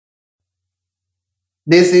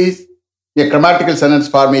This is a grammatical sentence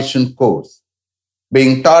formation course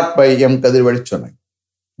being taught by M. Kadirvadi.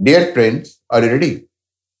 Dear friends, are you ready?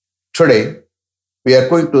 Today, we are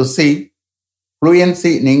going to see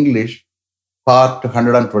Fluency in English, part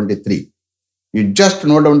 123. You just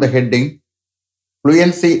note down the heading,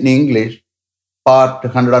 Fluency in English, part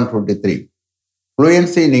 123.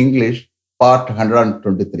 Fluency in English, part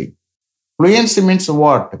 123. Fluency means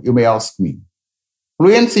what, you may ask me.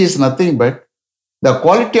 Fluency is nothing but the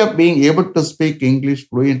quality of being able to speak English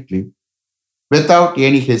fluently without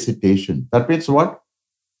any hesitation. That means what?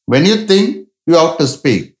 When you think, you have to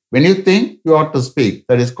speak. When you think, you have to speak.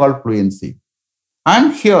 That is called fluency.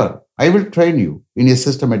 I'm here. I will train you in a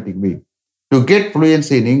systematic way to get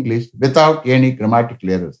fluency in English without any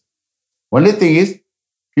grammatical errors. Only thing is,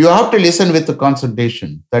 you have to listen with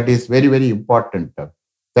concentration. That is very, very important.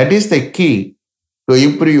 That is the key to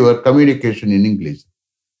improve your communication in English.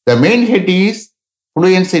 The main heading is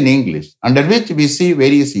Fluency in English, under which we see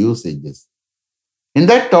various usages. In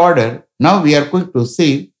that order, now we are going to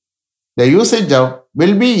see the usage of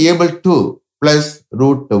will be able to plus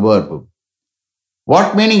root verb.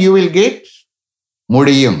 What meaning you will get?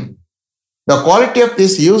 Mudiyum. The quality of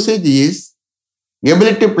this usage is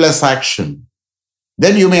ability plus action.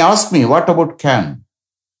 Then you may ask me, what about can?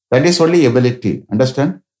 That is only ability.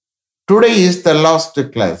 Understand? Today is the last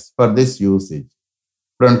class for this usage.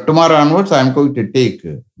 From tomorrow onwards, I am going to take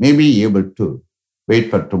maybe able to.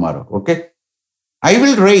 Wait for tomorrow. Okay? I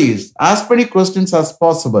will raise as many questions as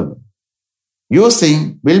possible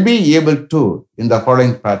using will be able to in the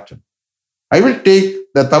following pattern. I will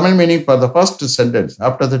take the Tamil meaning for the first sentence.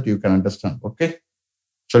 After that, you can understand. Okay?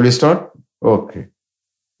 Shall we start? Okay.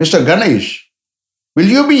 Mr. Ganesh, will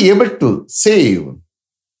you be able to save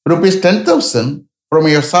rupees 10,000 from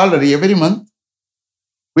your salary every month?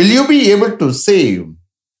 Will you be able to save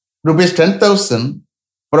rupees 10,000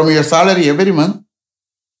 from your salary every month?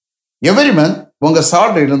 Every month, உங்க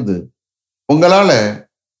salary இருந்து உங்களால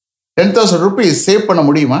 10,000 rupees save பண்ண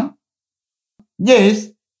முடியுமா? Yes,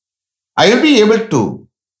 I will be able to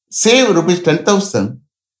save rupees 10,000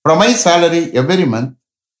 from my salary every month,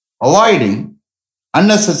 avoiding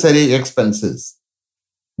unnecessary expenses.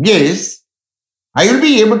 Yes, I will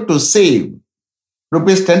be able to save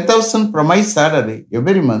rupees 10,000 from my salary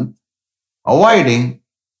every month, avoiding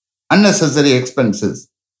unnecessary expenses.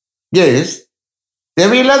 Yes,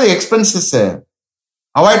 தேவையில்லாத எக்ஸ்பென்சஸை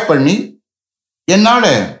avoid பண்ணி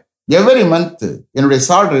என்னால் every month என்னுடைய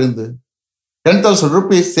salary இருந்து 10,000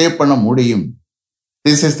 rupees save பண்ண முடியும்.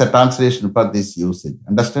 This is the translation for this usage.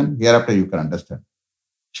 Understand? Hereafter you can understand.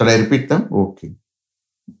 Shall I repeat them? Okay.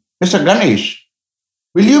 Mr. Ganesh,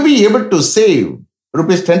 will you be able to save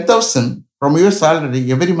rupees 10,000 from your salary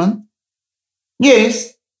every month? Yes,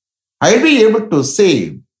 I'll be able to save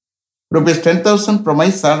rupees 10,000 from my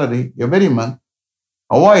salary every month,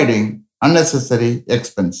 avoiding unnecessary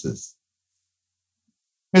expenses.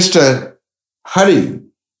 Mr. Hari,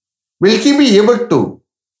 will he be able to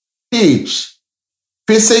teach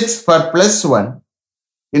physics for +1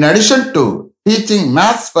 in addition to teaching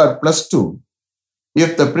maths for +2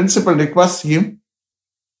 if the principal requests him?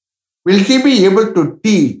 Will he be able to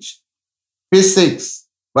teach physics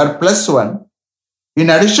for +1 in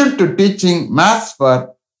addition to teaching maths for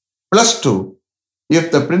 +2 if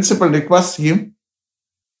the principal requests him?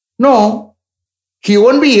 No, he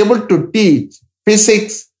won't be able to teach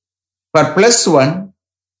physics for +1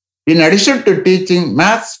 in addition to teaching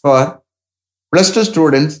maths for +2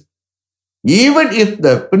 students, even if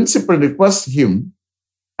the principal requests him,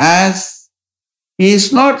 as he is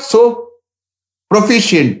not so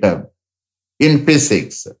proficient in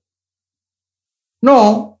physics. No,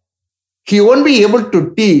 he won't be able to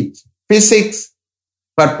teach physics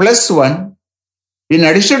for +1 in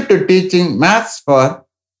addition to teaching maths for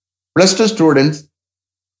 +2 students,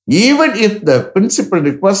 even if the principal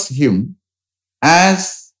requests him, as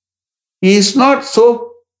he is not so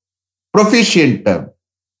proficient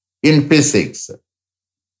in physics.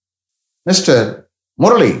 Mr.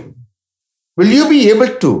 Murali, will you be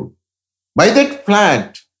able to buy that flat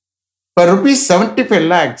for rupees 75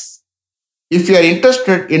 lakhs if you are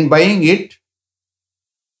interested in buying it?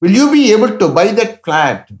 Will you be able to buy that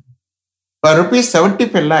flat for rupees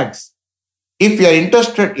 75 lakhs if you are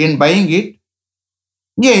interested in buying it?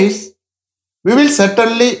 Yes, we will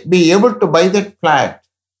certainly be able to buy that flat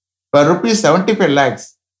for rupees 75 lakhs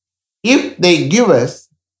if they give us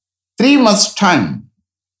 3 months' time,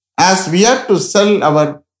 as we are to sell our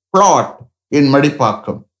plot in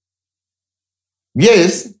Madipakam.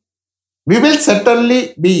 Yes, we will certainly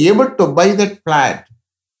be able to buy that flat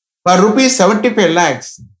for rupees 75 lakhs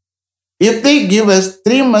if they give us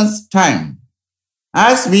 3 months' time,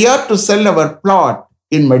 as we are to sell our plot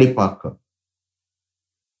in Madipaka.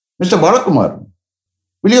 Mr. Balakumar,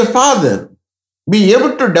 will your father be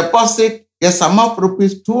able to deposit a sum of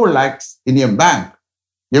rupees 2 lakhs in your bank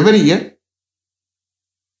every year?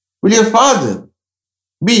 Will your father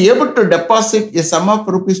be able to deposit a sum of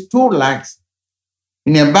rupees 2 lakhs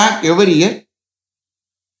in a bank every year?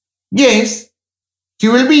 Yes, he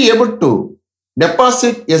will be able to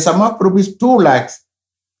deposit a sum of rupees 2 lakhs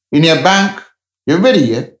in a bank every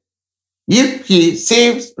year if he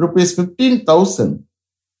saves rupees 15,000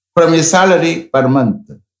 from his salary per month.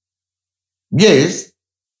 Yes,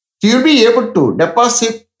 he will be able to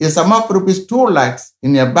deposit a sum of rupees 2 lakhs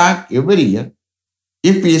in a bank every year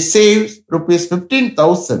if he saves rupees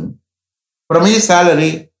 15,000 from his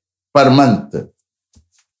salary per month.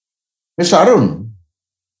 Mr. Arun,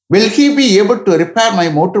 will he be able to repair my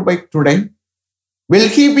motorbike today? Will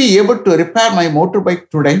he be able to repair my motorbike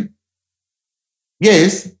today?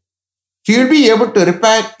 Yes, he will be able to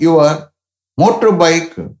repair your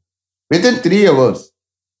motorbike within 3 hours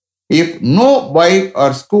if no bike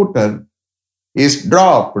or scooter is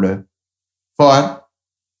dropped for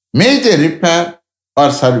major repair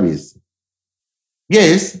or service.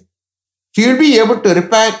 Yes, he will be able to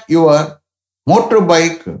repair your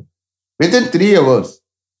motorbike within 3 hours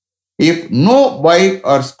if no bike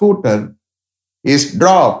or scooter is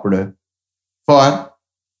dropped for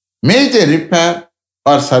major repair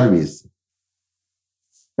or service.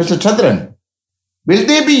 Mr. Chandran, will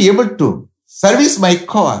they be able to service my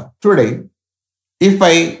car today if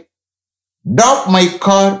I drop my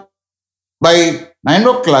car by 9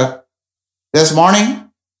 o'clock this morning?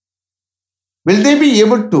 Will they be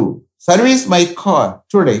able to service my car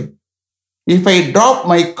today if I drop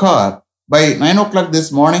my car by 9 o'clock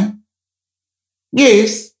this morning?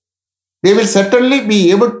 Yes, they will certainly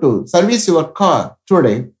be able to service your car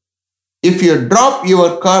today if you drop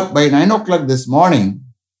your car by 9 o'clock this morning,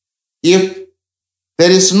 if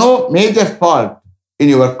there is no major fault in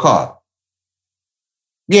your car.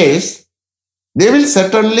 Yes, they will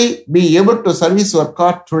certainly be able to service your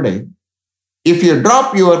car today if you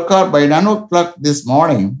drop your car by 9 o'clock this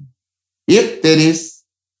morning, if there is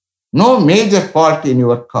no major fault in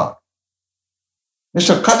your car.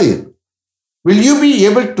 Mr. Kadir, will you be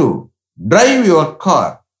able to drive your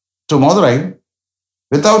car to Madurai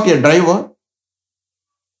without a driver?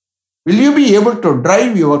 Will you be able to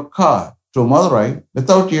drive your car to Madurai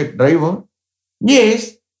without a driver?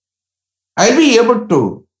 Yes, I'll be able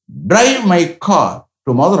to drive my car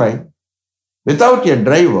to Madurai without a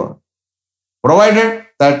driver, provided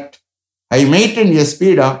that I maintain a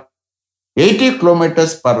speed of 80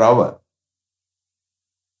 kilometers per hour.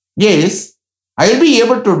 Yes, I'll be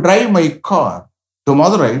able to drive my car to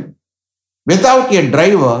Madurai without a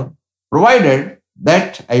driver, provided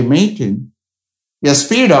that I maintain a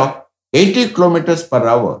speed of 80 kilometers per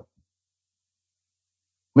hour.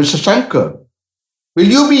 Mr. Shankar, will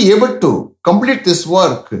you be able to complete this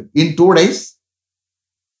work in 2 days?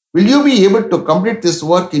 Will you be able to complete this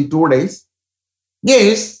work in 2 days?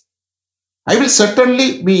 Yes, I will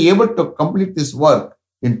certainly be able to complete this work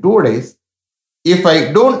in 2 days if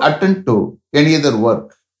I don't attend to any other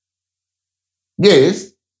work.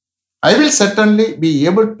 Yes, I will certainly be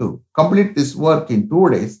able to complete this work in 2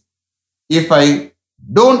 days if I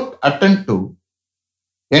don't attend to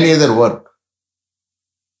any other work.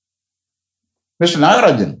 Mr.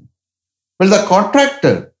 Nagarajan, will the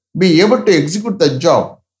contractor be able to execute the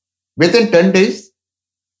job within 10 days?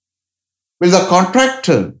 Will the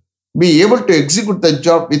contractor be able to execute the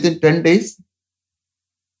job within 10 days?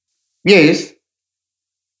 Yes,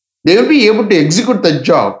 they will be able to execute the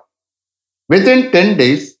job within 10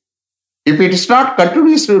 days if it is not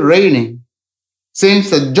continuously raining, since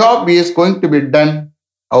the job is going to be done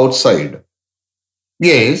outside.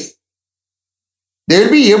 Yes, they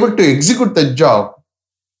will be able to execute the job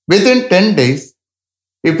within 10 days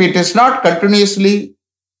if it is not continuously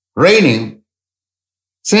raining,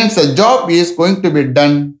 since the job is going to be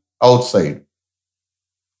done outside.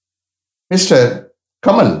 Mr.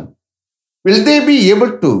 Kamal, will they be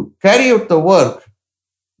able to carry out the work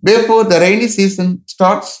before the rainy season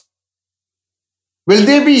starts? Will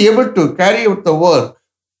they be able to carry out the work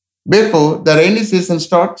before the rainy season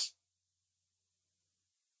starts?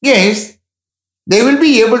 Yes, they will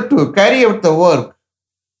be able to carry out the work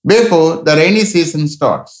before the rainy season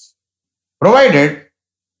starts, provided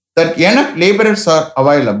that enough laborers are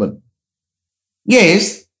available.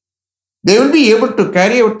 Yes, they will be able to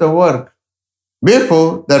carry out the work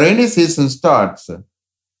before the rainy season starts,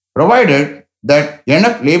 provided that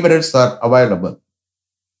enough laborers are available.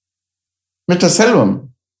 Mr. Selvam,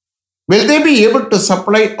 will they be able to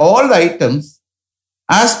supply all the items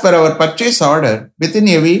as per our purchase order within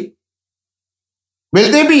a week?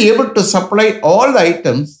 Will they be able to supply all the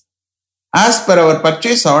items as per our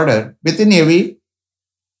purchase order within a week?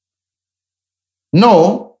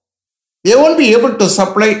 No, they won't be able to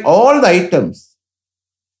supply all the items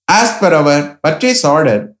as per our purchase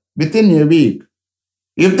order within a week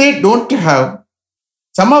if they don't have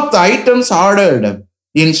some of the items ordered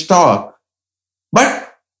in stock.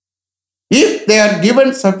 But if they are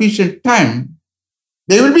given sufficient time,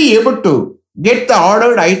 they will be able to get the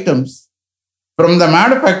ordered items from the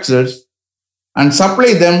manufacturers and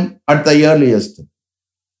supply them at the earliest.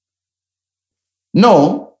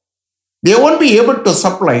 No, they won't be able to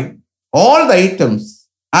supply all the items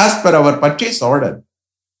as per our purchase order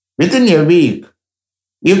within a week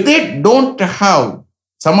if they don't have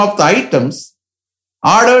some of the items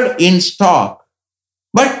ordered in stock.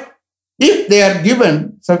 But if they are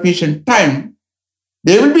given sufficient time,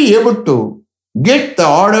 they will be able to get the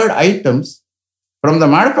ordered items from the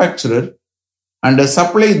manufacturer and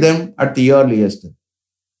supply them at the earliest.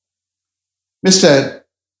 Mr.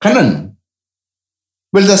 Kannan,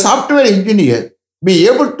 will the software engineer be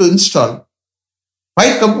able to install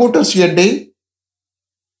 5 computers a day?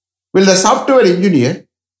 Will the software engineer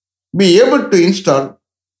be able to install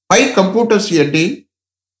 5 computers a day?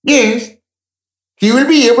 Yes, he will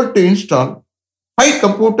be able to install 5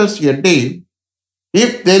 computers a day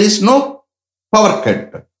if there is no power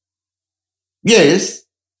cut. Yes,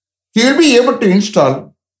 he will be able to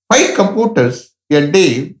install 5 computers a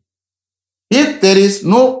day if there is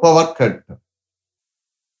no power cut.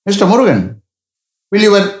 Mr. Murugan, will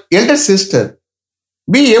your elder sister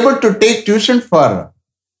be able to take tuition for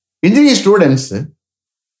engineering students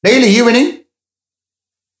daily evening?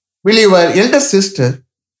 Will your elder sister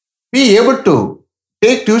be able to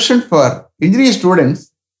take tuition for engineering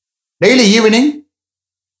students daily evening?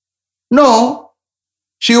 No,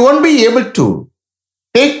 she won't be able to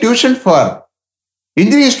take tuition for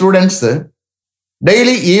engineering students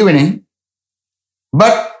daily evening,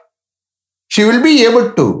 but she will be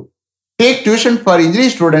able to take tuition for engineering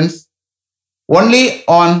students only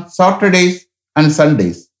on Saturdays and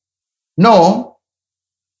Sundays. No,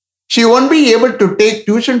 she won't be able to take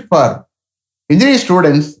tuition for engineering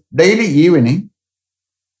students daily evening,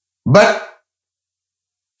 but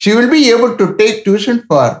she will be able to take tuition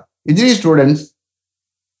for engineering students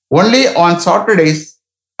only on Saturdays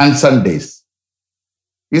and Sundays.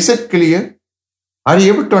 Is it clear? Are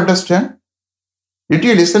you able to understand? Did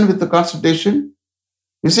you listen with the concentration?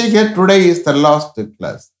 You see here, today is the last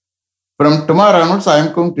class. From tomorrow onwards, I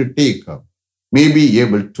am going to take may be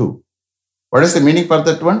able to. What is the meaning for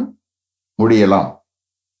that one? Mudiyalam.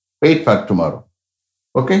 Wait for tomorrow.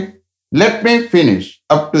 Okay? Let me finish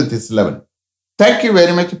up to this level. Thank you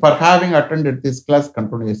very much for having attended this class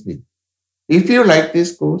continuously. If you like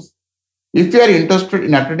this course, if you are interested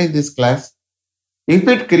in attending this class, if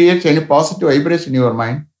it creates any positive vibration in your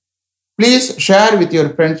mind, please share with your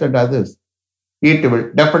friends and others. It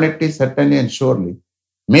will definitely, certainly and surely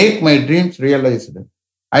make my dreams realized.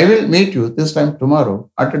 I will meet you this time tomorrow.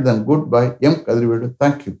 Until then, goodbye. M. Kadrivedu.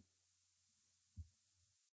 Thank you.